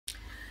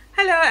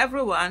Hello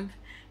everyone.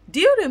 Do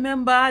you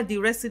remember the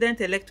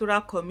Resident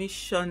Electoral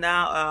Commissioner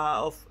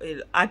of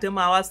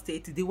Adamawa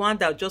State, the one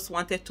that just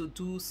wanted to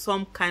do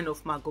some kind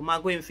of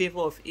mago-mago in favor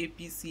of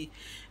APC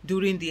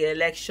during the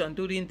election,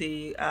 during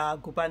the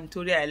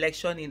gubernatorial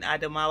election in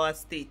Adamawa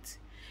State?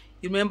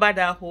 You remember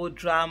that whole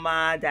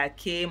drama that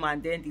came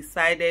and then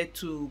decided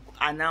to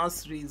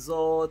announce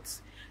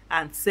results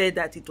and said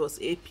that it was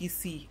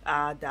APC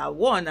that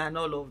won and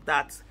all of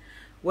that?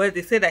 Well,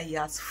 they said that he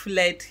has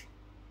fled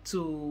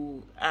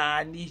to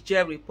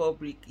Niger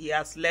Republic. He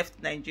has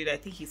left Nigeria. I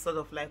think he's sort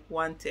of like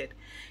wanted.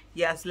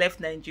 He has left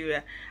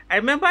Nigeria. I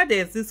remember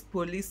there's this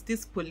police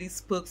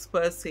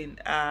spokesperson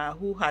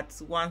who had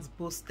once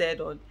boasted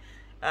on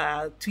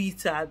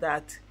Twitter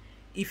that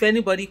if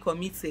anybody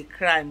commits a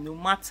crime, no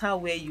matter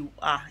where you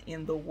are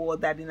in the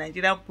world, that the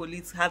Nigerian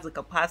police has the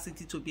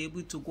capacity to be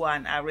able to go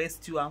and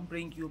arrest you and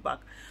bring you back.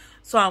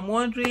 So I'm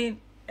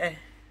wondering,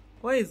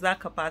 what is that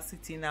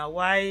capacity now?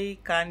 Why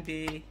can't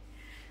they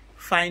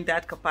find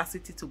that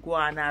capacity to go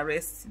and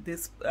arrest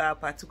this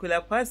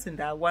particular person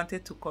that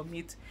wanted to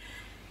commit,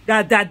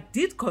 that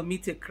did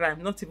commit a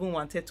crime, not even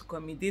wanted to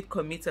commit, did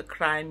commit a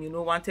crime,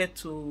 wanted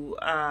to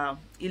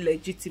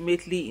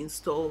illegitimately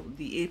install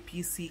the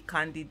APC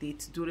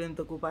candidate during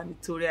the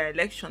gubernatorial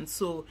election.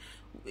 So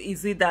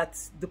is it that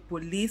the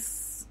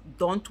police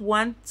don't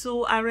want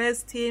to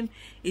arrest him?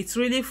 It's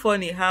really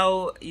funny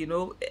how,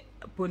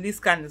 police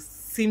can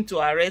seem to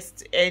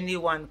arrest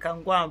anyone,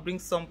 can go and bring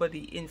somebody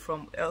in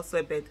from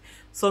elsewhere, but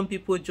some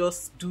people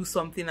just do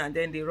something and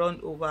then they run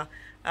over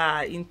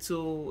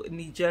into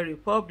Niger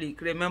Republic.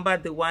 Remember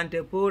the one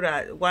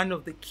Deborah, one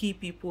of the key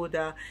people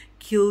that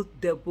killed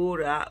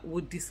Deborah,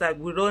 would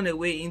run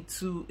away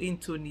into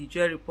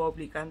Niger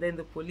Republic, and then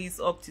the police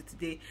up to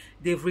today,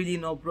 they've really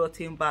not brought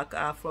him back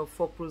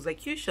for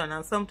prosecution.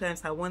 And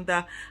sometimes I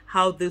wonder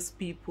how these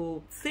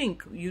people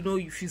think.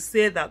 If you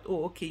say that,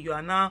 oh, okay, you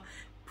are now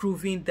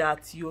proving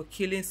that you're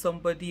killing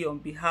somebody on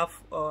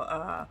behalf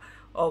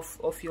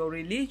of your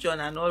religion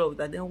and all of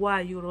that, then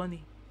why are you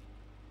running?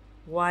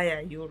 Why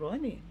are you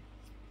running?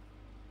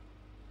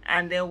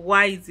 And then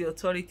why is the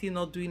authority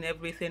not doing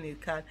everything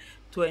it can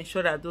to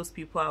ensure that those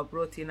people are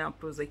brought in and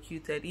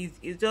prosecuted?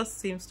 It just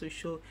seems to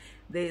show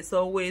there is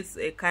always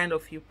a kind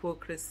of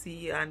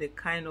hypocrisy and a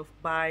kind of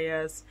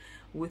bias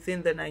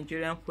within the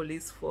Nigerian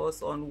police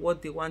force on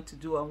what they want to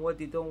do and what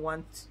they don't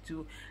want to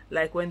do.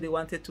 Like when they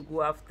wanted to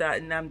go after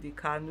Nnamdi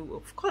Kanu,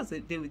 of course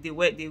they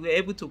were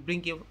able to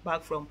bring him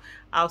back from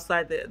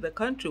outside the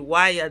country.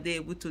 Why are they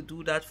able to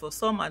do that for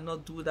some and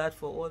not do that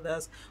for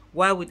others?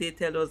 Why would they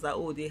tell us that,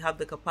 oh, they have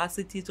the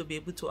capacity to be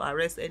able to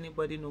arrest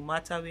anybody no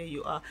matter where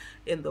you are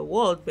in the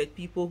world, but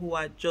people who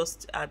are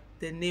just at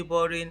the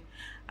neighboring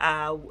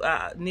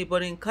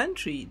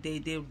country,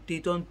 they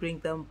don't bring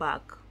them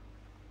back?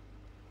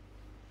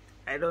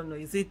 I don't know.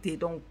 Is it they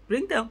don't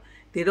bring them?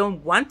 They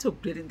don't want to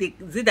bring them?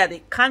 Is it that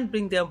they can't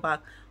bring them back,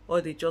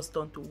 or they just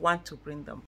don't want to bring them?